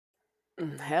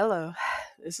Hello,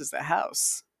 this is the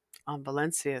house on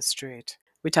Valencia Street.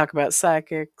 We talk about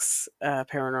psychics,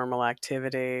 paranormal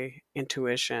activity,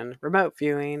 intuition, remote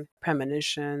viewing,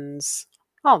 premonitions,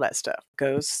 all that stuff.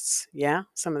 Ghosts, yeah,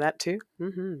 some of that too.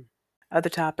 Other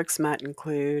topics might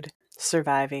include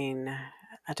surviving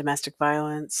domestic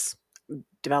violence,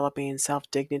 developing self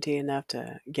dignity enough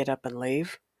to get up and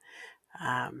leave,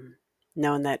 um,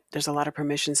 knowing that there's a lot of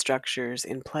permission structures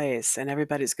in place and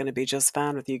everybody's going to be just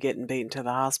fine with you getting beaten to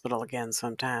the hospital again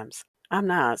sometimes. I'm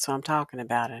not, so I'm talking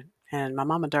about it. And my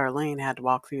mama Darlene had to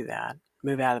walk through that,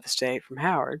 move out of the state from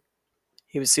Howard.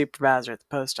 He was supervisor at the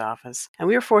post office. And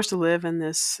we were forced to live in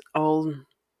this old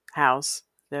house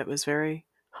that was very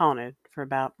haunted for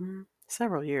about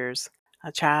several years.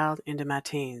 A child into my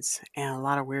teens, and a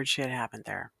lot of weird shit happened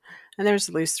there. And there's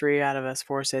at least 3 out of us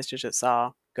 4 sisters that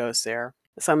saw ghosts there.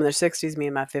 Some in their 60s, me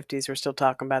in my 50s, were still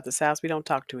talking about this house. We don't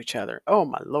talk to each other. Oh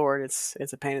my lord, it's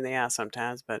a pain in the ass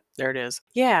sometimes, but there it is.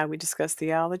 Yeah, we discussed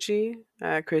theology,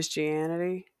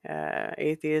 Christianity,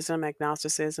 atheism,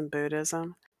 agnosticism,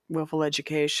 Buddhism, willful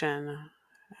education,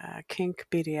 kink,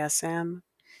 BDSM,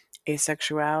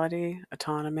 asexuality,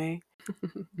 autonomy,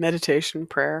 meditation,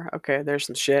 prayer. Okay, there's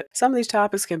some shit. Some of these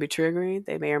topics can be triggering.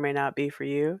 They may or may not be for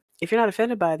you. If you're not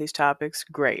offended by these topics,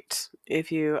 great.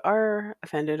 If you are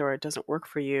offended or it doesn't work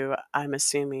for you, I'm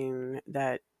assuming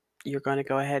that you're going to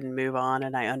go ahead and move on,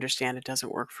 and I understand it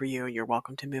doesn't work for you. You're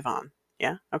welcome to move on.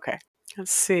 Yeah? Okay.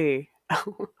 Let's see.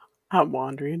 I'm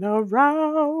wandering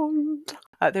around.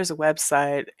 There's a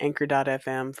website,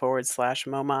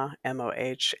 anchor.fm/MOMA,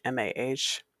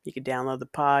 MOHMAH. You can download the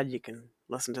pod. You can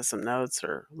listen to some notes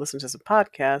or listen to some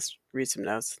podcasts, read some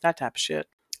notes, that type of shit.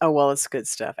 Oh, well, it's good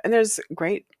stuff. And there's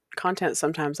great content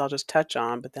sometimes I'll just touch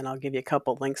on, but then I'll give you a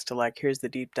couple links to, like, here's the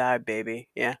deep dive, baby.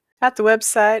 Yeah. At the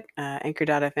website,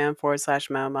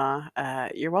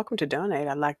 anchor.fm/MOMA, you're welcome to donate.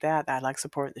 I like that. I like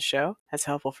supporting the show. That's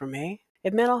helpful for me.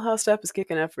 If mental health stuff is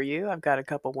kicking up for you, I've got a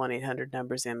couple 1-800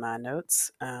 numbers in my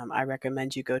notes. I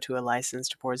recommend you go to a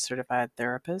licensed board-certified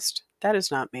therapist. That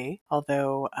is not me,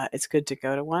 although it's good to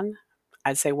go to one.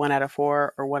 I'd say 1 out of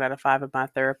 4 or 1 out of 5 of my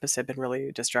therapists have been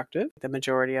really destructive. The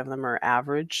majority of them are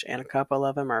average, and a couple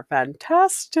of them are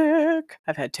fantastic.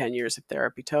 I've had 10 years of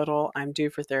therapy total. I'm due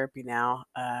for therapy now.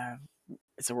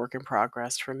 It's a work in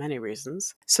progress for many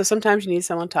reasons. So sometimes you need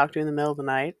someone to talk to in the middle of the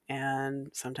night,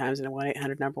 and sometimes a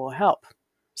 1-800 number will help.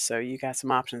 So you got some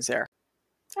options there.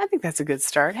 I think that's a good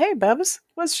start. Hey, Bubs,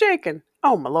 what's shaking?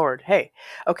 Oh, my lord. Hey,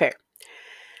 okay.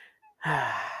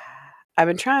 I've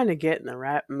been trying to get in the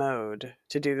right mode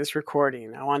to do this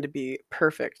recording. I want to be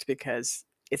perfect because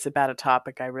it's about a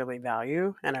topic I really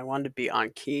value, and I want to be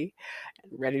on key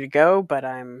and ready to go, but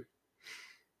I'm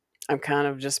kind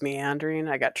of just meandering.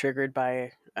 I got triggered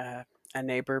by a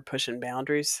neighbor pushing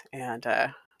boundaries, and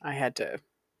I had to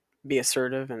be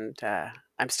assertive. And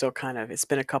I'm still it's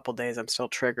been a couple days. I'm still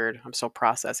triggered. I'm still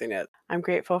processing it. I'm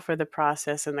grateful for the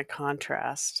process and the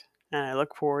contrast, and I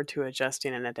look forward to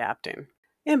adjusting and adapting.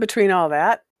 In between all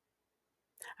that,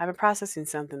 I've been processing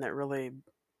something that really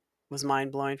was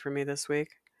mind blowing for me this week.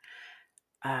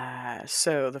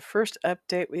 So the first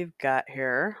update we've got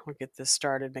here, we'll get this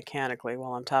started mechanically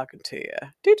while I'm talking to you.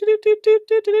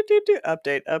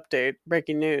 Update, update,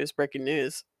 breaking news, breaking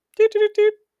news.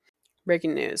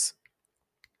 Breaking news.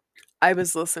 I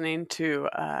was listening to,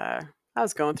 I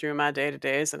was going through my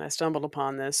day-to-days and I stumbled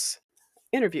upon this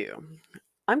interview.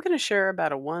 I'm going to share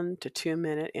about a 1 to 2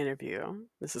 minute interview.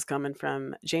 This is coming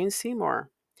from Jane Seymour.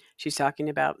 She's talking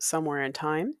about Somewhere in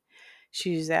Time.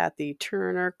 She's at the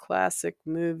Turner Classic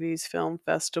Movies Film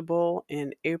Festival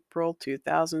in April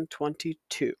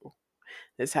 2022.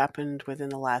 This happened within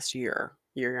the last year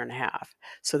and a half.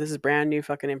 So this is brand new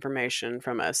fucking information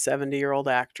from a 70-year-old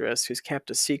actress who's kept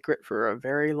a secret for a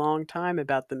very long time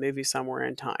about the movie Somewhere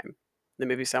in Time. The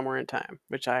movie Somewhere in Time,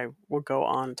 which I will go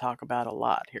on and talk about a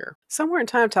lot here. Somewhere in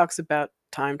Time talks about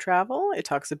time travel. It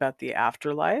talks about the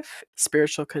afterlife,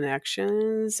 spiritual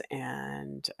connections,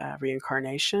 and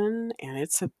reincarnation. And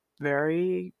it's a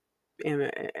very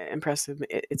impressive.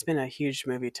 It's been a huge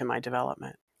movie to my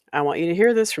development. I want you to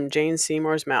hear this from Jane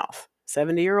Seymour's mouth.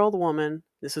 70-year-old woman.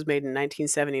 This was made in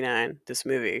 1979, this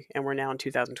movie, and we're now in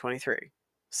 2023.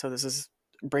 So this is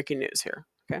breaking news here.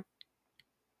 Okay.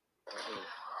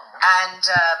 And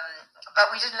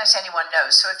but we didn't let anyone know.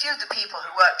 So a few of the people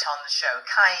who worked on the show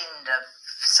kind of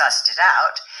sussed it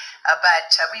out,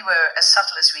 but we were as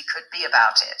subtle as we could be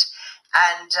about it.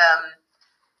 And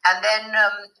then I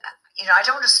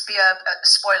don't want to be a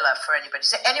spoiler for anybody.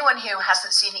 Is there anyone here who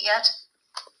hasn't seen it yet?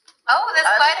 Oh, there's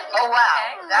quite a few. Oh,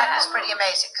 wow. Okay. That is pretty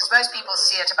amazing, because most people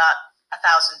see it about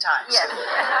 1,000 times. Yes.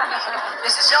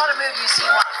 This is not a movie you see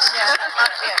once. Yes.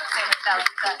 Seen 1,000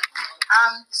 times.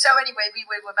 So anyway, we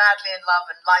were madly in love,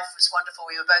 and life was wonderful.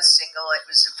 We were both single. It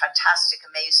was a fantastic,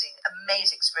 amazing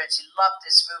experience. We loved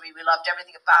this movie. We loved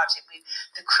everything about it.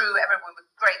 The crew, everyone were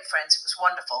great friends. It was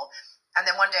wonderful. And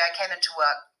then one day I came into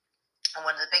work, and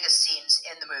one of the biggest scenes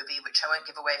in the movie, which I won't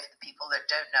give away for the people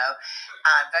that don't know,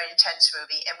 very intense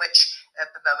movie, in which a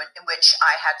moment in which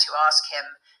I had to ask him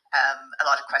a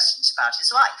lot of questions about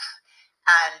his life,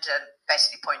 and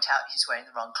basically point out he's wearing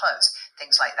the wrong clothes,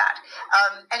 things like that.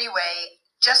 Anyway,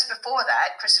 just before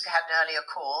that, Chris had an earlier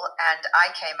call, and I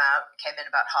came in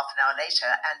about half an hour later,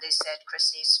 and they said,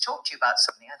 Chris needs to talk to you about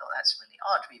something. I thought, that's really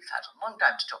odd. We've had a long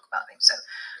time to talk about things, so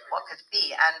what could it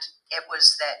be? And it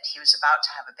was that he was about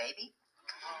to have a baby,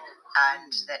 and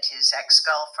that his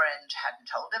ex-girlfriend hadn't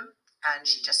told him, and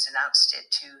she just announced it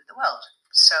to the world.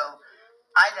 So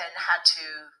I then had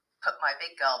to put my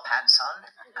big girl pants on,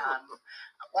 and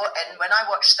when I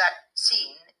watched that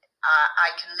scene,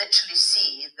 I can literally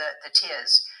see the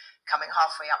tears coming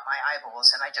halfway up my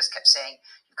eyeballs, and I just kept saying,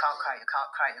 you can't cry, you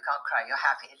can't cry, you can't cry, you're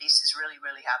happy. Elise is really,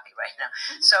 really happy right now.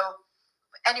 So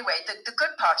anyway, the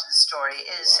good part of the story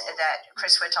is that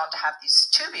Chris went on to have these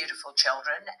two beautiful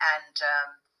children, and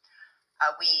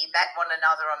we met one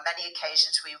another on many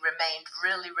occasions. We remained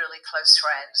really, really close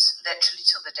friends, literally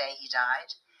till the day he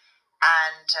died.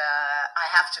 And I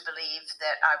have to believe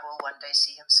that I will one day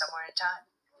see him somewhere in time.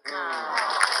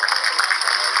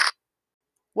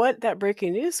 What that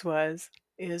breaking news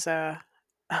is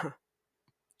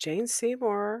Jane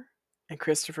Seymour and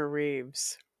Christopher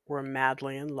Reeves were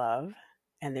madly in love,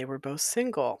 and they were both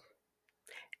single.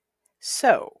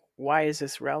 So, why is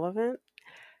this relevant?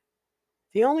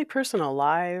 The only person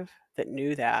alive that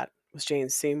knew that was Jane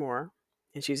Seymour,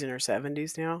 and she's in her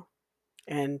 70s now.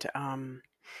 And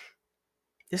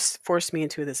this forced me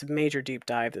into this major deep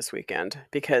dive this weekend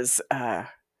because I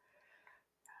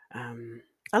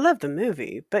love the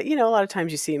movie, but a lot of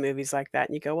times you see movies like that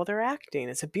and you go, well, they're acting.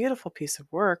 It's a beautiful piece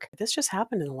of work. This just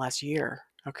happened in the last year,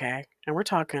 okay? And we're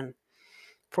talking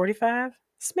 45?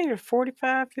 This made it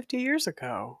 45, 50 years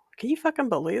ago. Can you fucking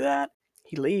believe that?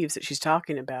 He leaves that she's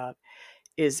talking about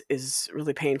is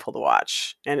really painful to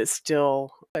watch. And it's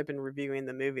still, I've been reviewing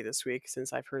the movie this week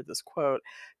since I've heard this quote,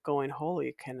 going,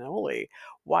 holy cannoli.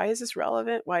 Why is this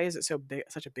relevant? Why is it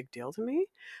such a big deal to me?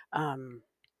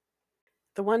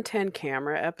 The 110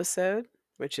 camera episode,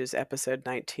 which is episode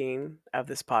 19 of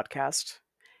this podcast,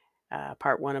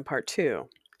 part 1 and part 2,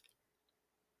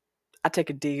 I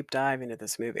take a deep dive into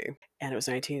this movie. And it was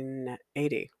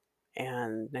 1980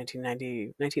 and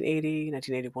 1990, 1980,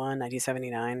 1981,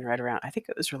 1979, right around. I think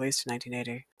it was released in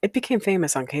 1980. It became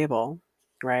famous on cable,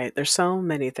 right? There's so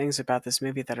many things about this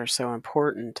movie that are so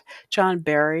important. John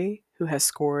Barry, who has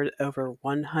scored over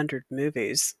 100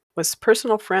 movies, was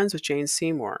personal friends with Jane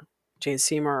Seymour. Jane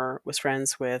Seymour was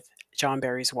friends with John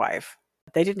Barry's wife.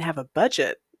 They didn't have a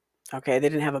budget. Okay, they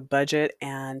didn't have a budget,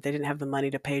 and they didn't have the money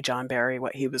to pay John Barry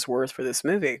what he was worth for this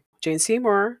movie. Jane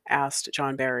Seymour asked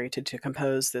John Barry to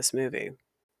compose this movie.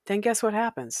 Then guess what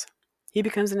happens? He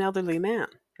becomes an elderly man,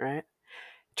 right?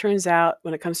 Turns out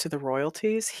when it comes to the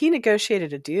royalties, he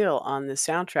negotiated a deal on the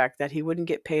soundtrack that he wouldn't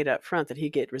get paid up front, that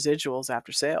he'd get residuals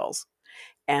after sales.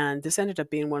 And this ended up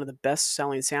being one of the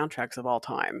best-selling soundtracks of all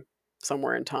time,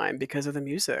 somewhere in time, because of the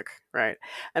music, right?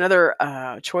 Another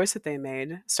choice that they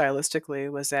made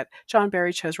stylistically was that John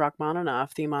Barry chose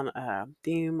Rachmaninoff theme on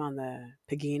the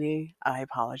Pagini. I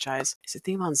apologize. Is it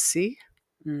theme on C?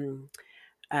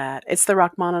 It's the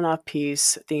Rachmaninoff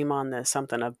piece theme on the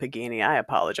something of Pagini. I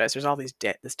apologize. There's all this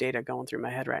data going through my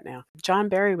head right now. John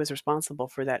Barry was responsible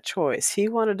for that choice. He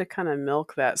wanted to kind of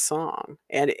milk that song,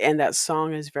 and that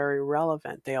song is very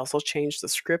relevant. They also changed the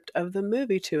script of the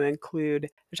movie to include,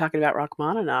 they're talking about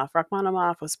Rachmaninoff.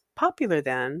 Rachmaninoff was popular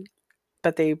then,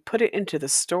 but they put it into the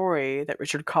story that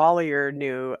Richard Collier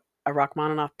knew a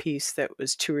Rachmaninoff piece that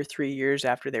was 2 or 3 years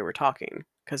after they were talking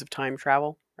because of time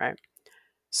travel, right?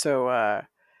 So,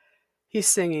 he's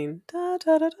singing da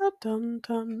da da da dun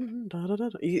dun da da da.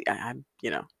 I'm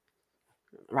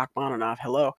Rachmaninoff.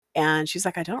 Hello, and she's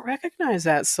like, I don't recognize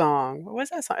that song. What was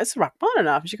that song? It's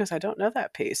Rachmaninoff. And she goes, I don't know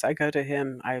that piece. I go to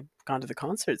him. I've gone to the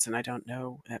concerts, and I don't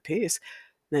know that piece.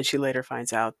 And then she later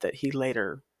finds out that he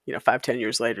later, 5-10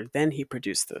 years later, then he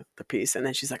produced the piece. And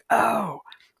then she's like, oh,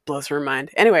 blows her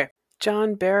mind. Anyway,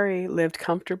 John Barry lived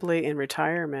comfortably in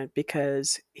retirement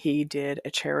because he did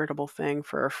a charitable thing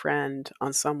for a friend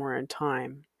on Somewhere in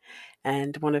Time.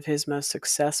 And one of his most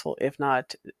successful, if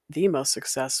not the most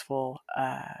successful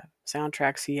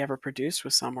soundtracks he ever produced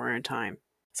was Somewhere in Time.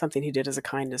 Something he did as a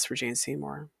kindness for Jane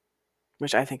Seymour,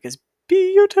 which I think is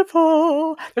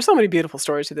beautiful. There's so many beautiful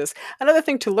stories to this. Another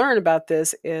thing to learn about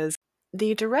this is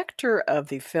the director of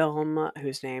the film,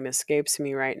 whose name escapes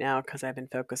me right now because I've been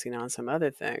focusing on some other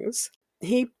things.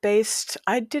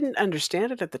 I didn't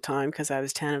understand it at the time because I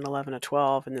was 10 and 11 and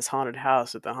 12 in this haunted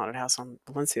house at the haunted house on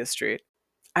Valencia Street.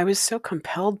 I was so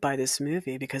compelled by this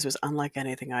movie because it was unlike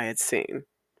anything I had seen,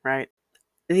 right?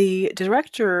 The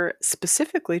director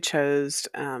specifically chose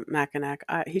Mackinac.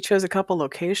 He chose a couple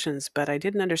locations, but I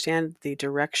didn't understand the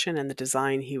direction and the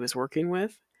design he was working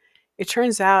with. It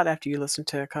turns out, after you listen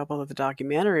to a couple of the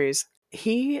documentaries,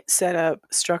 he set up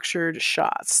structured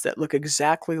shots that look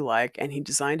exactly like, and he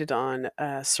designed it on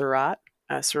the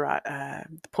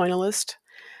Pointillist.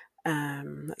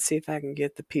 Let's see if I can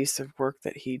get the piece of work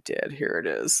that he did. Here it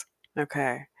is.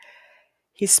 Okay.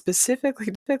 He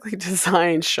specifically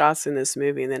designed shots in this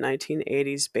movie in the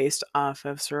 1980s based off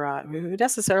of Surratt, who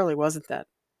necessarily wasn't that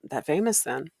famous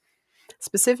then.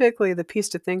 Specifically, the piece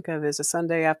to think of is a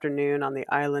Sunday afternoon on the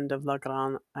island of La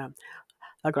Grande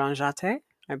Jatte,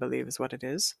 I believe is what it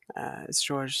is. It's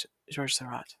George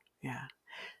Surratt. Yeah.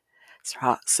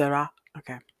 Surratt.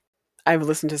 Okay. I've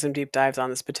listened to some deep dives on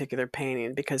this particular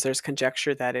painting because there's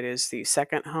conjecture that it is the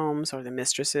second homes or the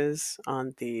mistresses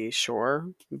on the shore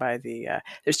by the.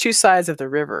 There's two sides of the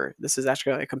river. This is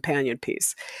actually a companion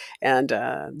piece, and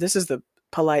this is the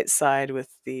polite side or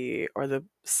the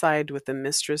side with the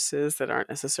mistresses that aren't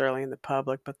necessarily in the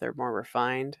public, but they're more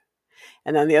refined.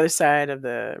 And then the other side of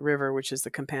the river, which is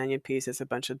the companion piece, is a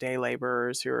bunch of day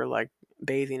laborers who are like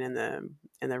bathing in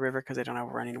the river because they don't have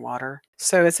running water.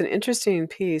 So it's an interesting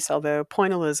piece, although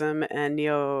pointillism and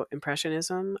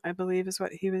neo-impressionism, I believe, is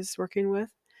what he was working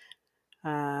with.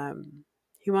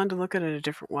 He wanted to look at it a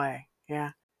different way.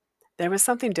 Yeah. There was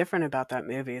something different about that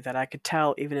movie that I could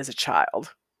tell even as a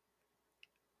child.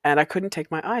 And I couldn't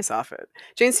take my eyes off it.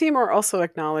 Jane Seymour also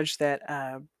acknowledged that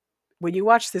when you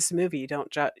watch this movie, you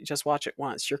don't just watch it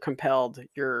once. You're compelled.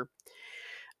 You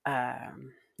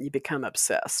become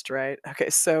obsessed, right? Okay,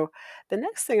 so the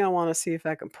next thing I want to see if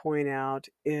I can point out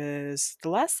is the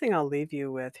last thing I'll leave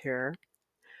you with here.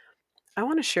 I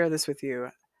want to share this with you.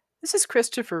 This is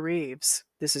Christopher Reeves.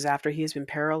 This is after he's been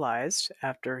paralyzed,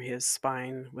 after his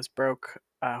spine was broke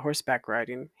horseback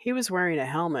riding. He was wearing a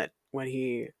helmet when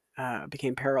he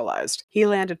became paralyzed. He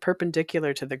landed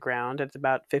perpendicular to the ground at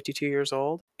about 52 years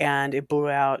old, and it blew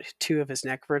out two of his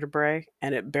neck vertebrae,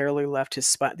 and it barely left his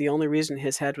spine. The only reason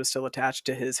his head was still attached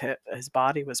to his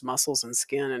body was muscles and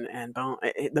skin and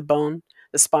bone.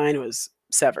 The spine was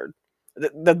severed.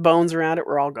 The bones around it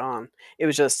were all gone. It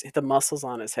was just the muscles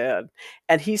on his head.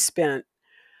 And he spent,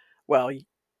 well,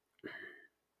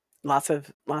 lots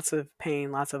of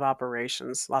pain, lots of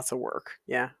operations, lots of work.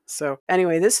 Yeah. So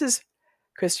anyway, this is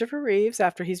Christopher Reeves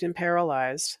after he's been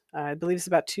paralyzed. I believe it's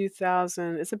about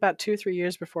 2000. It's about 2 or 3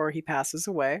 years before he passes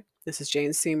away. This is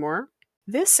Jane Seymour.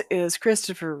 This is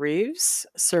Christopher Reeves,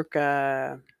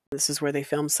 circa. This is where they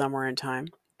filmed Somewhere in Time.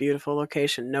 Beautiful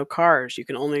location. No cars. You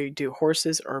can only do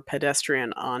horses or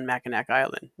pedestrian on Mackinac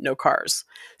Island. No cars.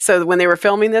 So when they were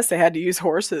filming this, they had to use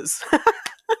horses.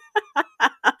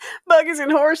 Buggies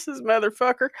and horses,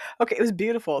 motherfucker. Okay, it was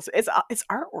beautiful. It's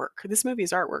artwork. This movie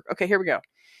is artwork. Okay, here we go.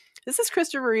 This is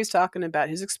Christopher Reeves talking about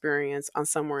his experience on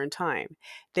Somewhere in Time.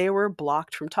 They were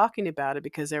blocked from talking about it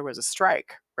because there was a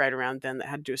strike right around then that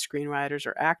had to do with screenwriters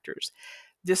or actors.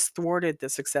 This thwarted the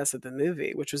success of the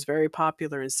movie, which was very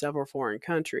popular in several foreign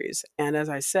countries. And as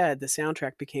I said, the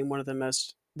soundtrack became one of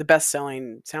the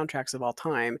best-selling soundtracks of all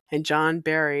time. And John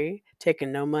Barry,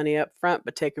 taking no money up front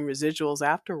but taking residuals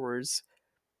afterwards,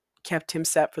 kept him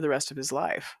set for the rest of his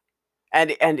life.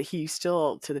 And he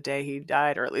still, to the day he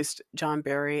died, or at least John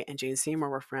Barry and Jane Seymour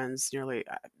were friends nearly.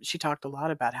 She talked a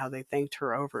lot about how they thanked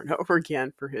her over and over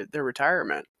again for their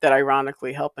retirement. That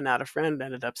ironically, helping out a friend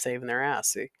ended up saving their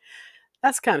ass. See,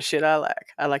 that's the kind of shit I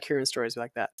like. I like hearing stories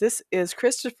like that. This is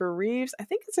Christopher Reeves. I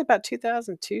think it's about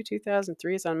 2002,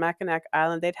 2003. It's on Mackinac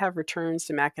Island. They'd have returns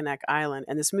to Mackinac Island,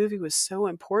 and this movie was so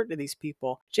important to these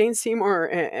people. Jane Seymour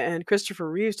and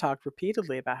Christopher Reeves talked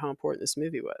repeatedly about how important this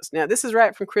movie was. Now, this is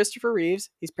right from Christopher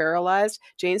Reeves. He's paralyzed.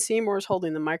 Jane Seymour is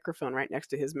holding the microphone right next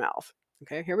to his mouth.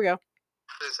 Okay, here we go.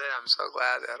 I'm so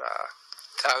glad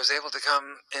that I was able to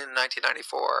come in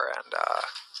 1994 and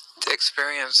to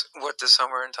experience what the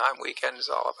Somewhere in Time weekend is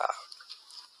all about.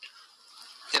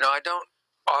 You know, I don't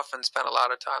often spend a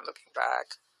lot of time looking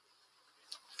back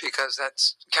because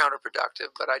that's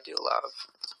counterproductive, but I do love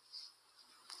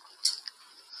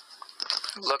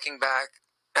looking back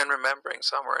and remembering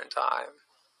Somewhere in Time.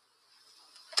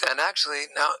 And actually,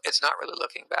 now it's not really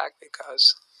looking back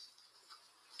because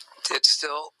it's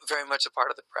still very much a part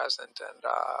of the present, and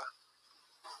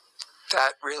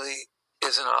that really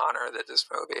is an honor that this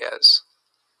movie has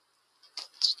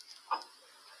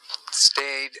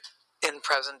stayed in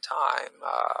present time,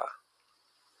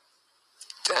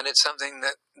 and it's something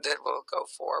that will go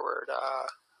forward.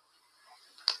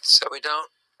 So we don't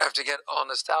have to get all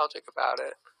nostalgic about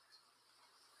it,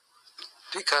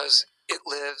 because it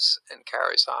lives and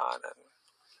carries on, and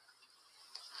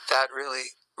that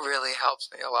really, really helps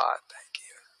me a lot. Thank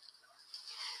you.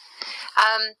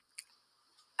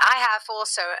 I have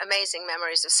also amazing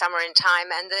memories of Summer in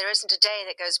Time, and there isn't a day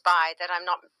that goes by that I'm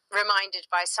not reminded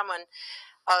by someone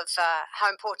of how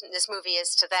important this movie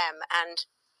is to them, and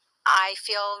I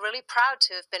feel really proud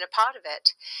to have been a part of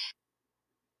it.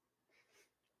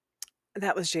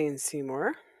 That was Jane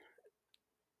Seymour,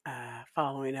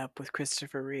 following up with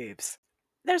Christopher Reeves.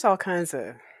 There's all kinds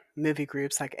of movie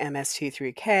groups like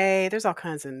MST3K. There's all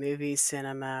kinds of movies,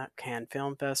 cinema, Cannes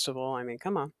Film Festival. I mean,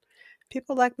 come on.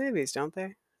 People like movies, don't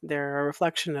they? They're a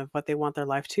reflection of what they want their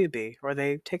life to be, or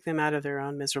they take them out of their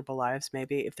own miserable lives,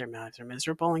 maybe if their lives are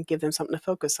miserable, and give them something to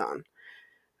focus on.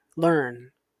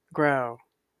 Learn, grow,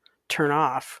 turn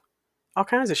off, all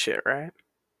kinds of shit, right?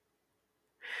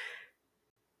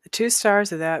 The two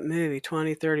stars of that movie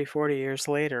 20, 30, 40 years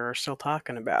later are still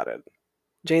talking about it.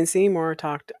 Jane Seymour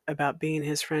talked about being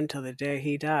his friend till the day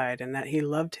he died and that he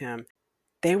loved him.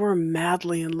 They were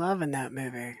madly in love in that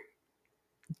movie.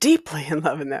 Deeply in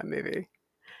love in that movie.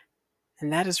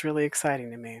 And that is really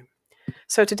exciting to me.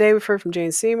 So today we've heard from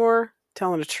Jane Seymour,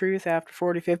 telling the truth after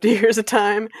 40, 50 years of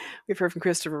time. We've heard from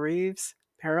Christopher Reeves,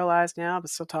 paralyzed now,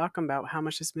 but still talking about how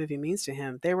much this movie means to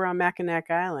him. They were on Mackinac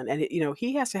Island, and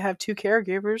he has to have 2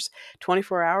 caregivers,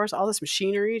 24 hours, all this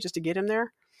machinery just to get him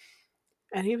there.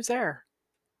 And he was there.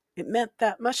 It meant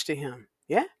that much to him.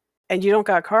 Yeah. And you don't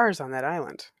got cars on that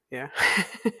island. Yeah.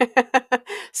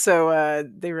 So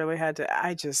they really had to,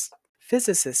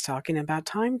 physicists talking about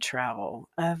time travel,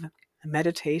 of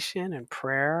meditation and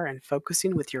prayer and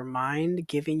focusing with your mind,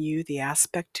 giving you the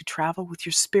aspect to travel with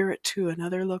your spirit to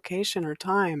another location or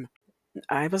time.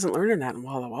 I wasn't learning that in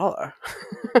Walla Walla.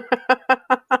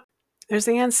 There's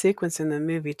the end sequence in the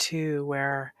movie too,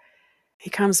 where he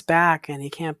comes back and he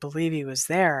can't believe he was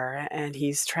there, and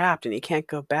he's trapped and he can't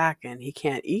go back, and he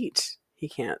can't eat. He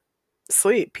can't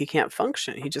sleep. He can't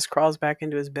function. He just crawls back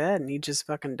into his bed and he just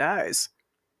fucking dies.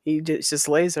 He just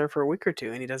lays there for a week or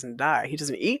two and he doesn't die. He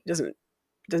doesn't eat, doesn't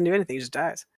do anything. He just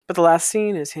dies. But the last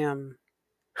scene is him.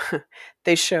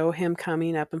 They show him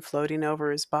coming up and floating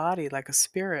over his body like a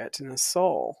spirit and a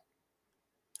soul.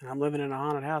 And I'm living in a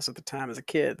haunted house at the time as a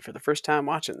kid for the first time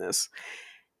watching this.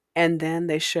 And then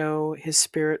they show his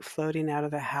spirit floating out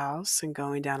of the house and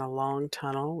going down a long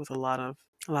tunnel with a lot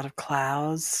of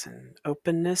clouds and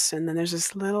openness. And then there's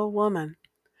this little woman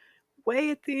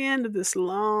way at the end of this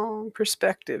long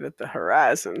perspective at the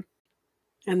horizon.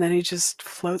 And then he just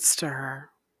floats to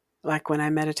her, like when I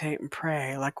meditate and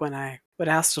pray, like when I would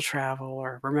astral travel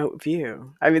or remote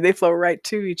view. I mean, they float right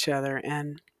to each other,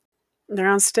 and they're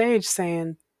on stage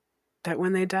saying that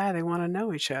when they die, they want to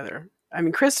know each other. I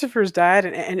mean, Christopher's died,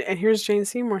 and here's Jane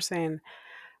Seymour saying,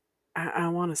 I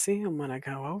want to see him when I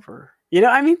go over.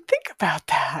 I mean, think about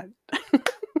that.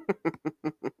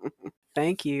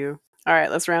 Thank you. All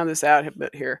right, let's round this out a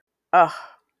bit here. Oh,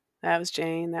 that was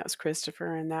Jane, that was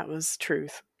Christopher, and that was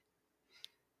Truth.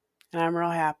 And I'm real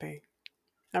happy.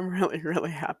 I'm really, really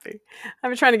happy.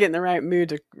 I've been trying to get in the right mood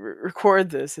to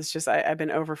record this. It's just I've been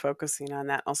over-focusing on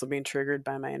that, also being triggered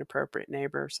by my inappropriate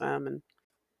neighbor some, and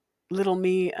little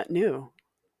me knew.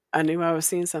 I knew I was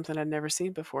seeing something I'd never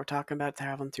seen before, talking about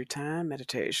traveling through time,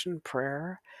 meditation,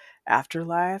 prayer,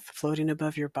 afterlife, floating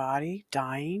above your body,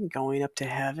 dying, going up to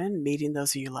heaven, meeting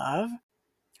those you love.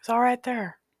 It's all right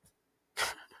there.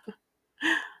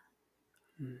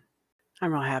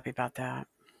 I'm real happy about that.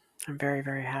 I'm very,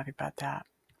 very happy about that.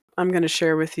 I'm going to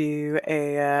share with you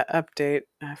a update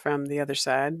from the other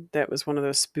side. That was one of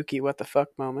those spooky what the fuck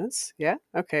moments. Yeah?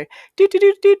 Okay.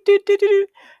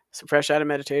 So fresh out of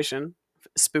meditation.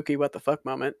 Spooky what the fuck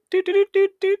moment.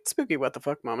 Spooky what the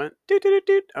fuck moment.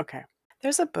 Okay.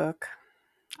 There's a book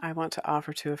I want to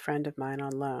offer to a friend of mine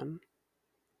on loan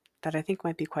that I think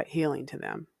might be quite healing to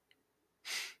them.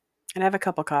 And I have a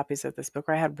couple copies of this book,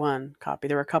 or I had one copy.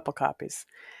 There were a couple copies.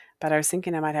 But I was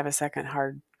thinking I might have a second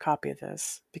hard copy of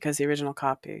this because the original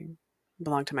copy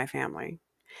belonged to my family.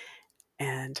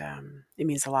 And it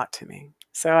means a lot to me.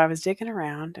 So I was digging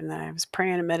around, and then I was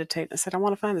praying and meditating. I said, I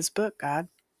want to find this book, God.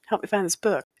 Help me find this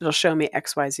book. It'll show me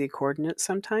XYZ coordinates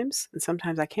sometimes, and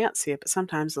sometimes I can't see it, but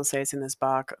sometimes they'll say it's in this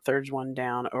box, third one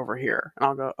down over here. And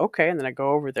I'll go, okay. And then I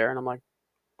go over there, and I'm like,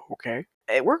 okay.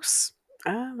 It works.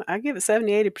 I give it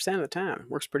 70, 80% of the time. It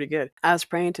works pretty good. I was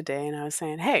praying today, and I was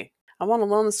saying, hey, I want to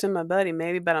loan this to my buddy,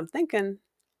 maybe, but I'm thinking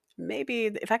maybe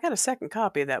if I got a second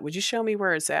copy of that, would you show me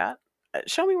where it's at?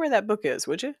 Show me where that book is,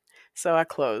 would you? So I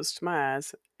closed my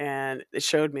eyes and it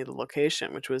showed me the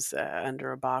location, which was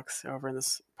under a box over in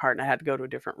this part, and I had to go to a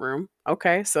different room.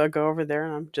 Okay, so I go over there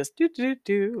and I'm just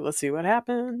do. Let's see what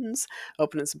happens.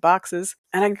 Opening some boxes,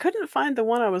 and I couldn't find the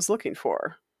one I was looking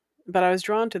for, but I was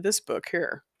drawn to this book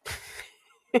here.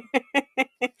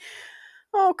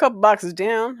 Oh, a couple boxes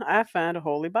down, I found a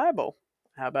Holy Bible.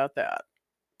 How about that?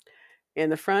 In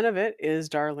the front of it is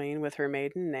Darlene with her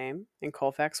maiden name in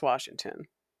Colfax, Washington.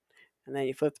 And then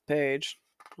you flip the page.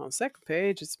 On the second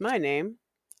page, it's my name,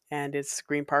 and it's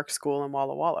Green Park School in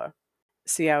Walla Walla.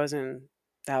 See, I was in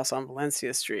the house on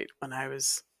Valencia Street when I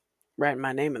was writing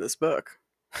my name in this book.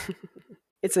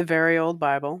 It's a very old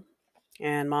Bible,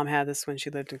 and Mom had this when she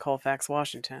lived in Colfax,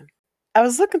 Washington. I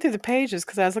was looking through the pages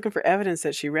because I was looking for evidence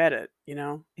that she read it. You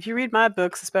know, if you read my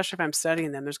books, especially if I'm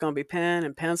studying them, there's going to be pen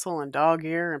and pencil and dog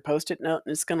ear and post-it note,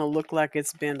 and it's going to look like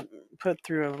it's been put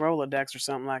through a Rolodex or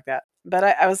something like that. But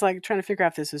I was like trying to figure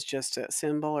out if this was just a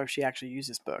symbol or if she actually used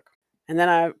this book. And then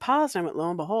I paused and I went, lo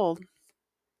and behold,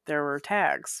 there were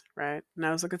tags, right? And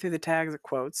I was looking through the tags of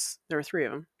quotes. There were 3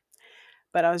 of them.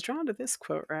 But I was drawn to this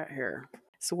quote right here.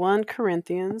 It's 1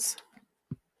 Corinthians,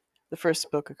 the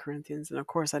first book of Corinthians. And of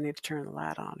course, I need to turn the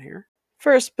light on here.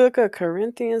 First book of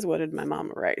Corinthians. What did my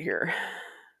mama write here?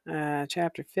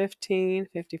 Chapter 15,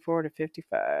 54 to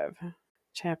 55.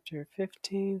 Chapter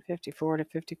 15, 54 to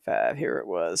 55. Here it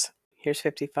was. Here's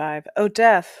 55. O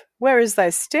death, where is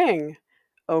thy sting?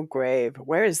 O grave,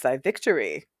 where is thy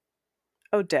victory?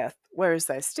 O death, where is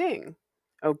thy sting?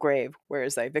 O grave, where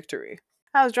is thy victory?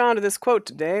 I was drawn to this quote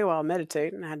today while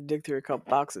meditating. I had to dig through a couple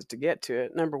boxes to get to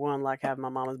it. Number 1, like having my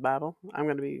mama's Bible. I'm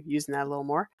going to be using that a little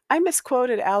more. I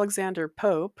misquoted Alexander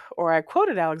Pope, or I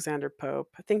quoted Alexander Pope,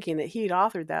 thinking that he'd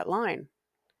authored that line.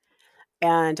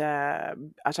 And I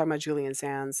was talking about Julian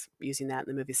Sands using that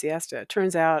in the movie Siesta. It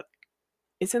turns out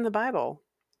it's in the Bible.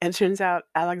 And it turns out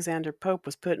Alexander Pope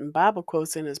was putting Bible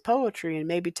quotes in his poetry and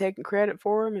maybe taking credit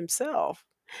for them himself.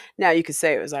 Now, you could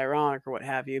say it was ironic or what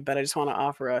have you, but I just want to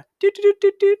offer a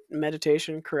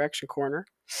meditation correction corner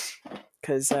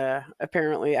because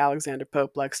apparently Alexander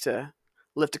Pope likes to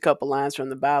lift a couple lines from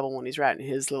the Bible when he's writing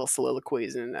his little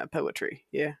soliloquies and poetry.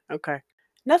 Yeah, okay.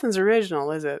 Nothing's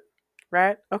original, is it?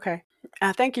 Right? Okay.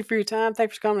 Thank you for your time.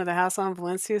 Thanks for coming to the house on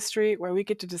Valencia Street where we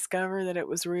get to discover that it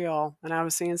was real and I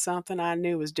was seeing something I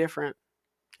knew was different.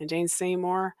 And Jane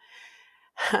Seymour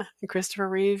and Christopher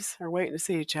Reeves are waiting to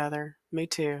see each other. Me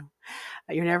too.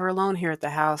 You're never alone here at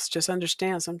the house. Just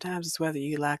understand sometimes it's whether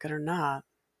you like it or not.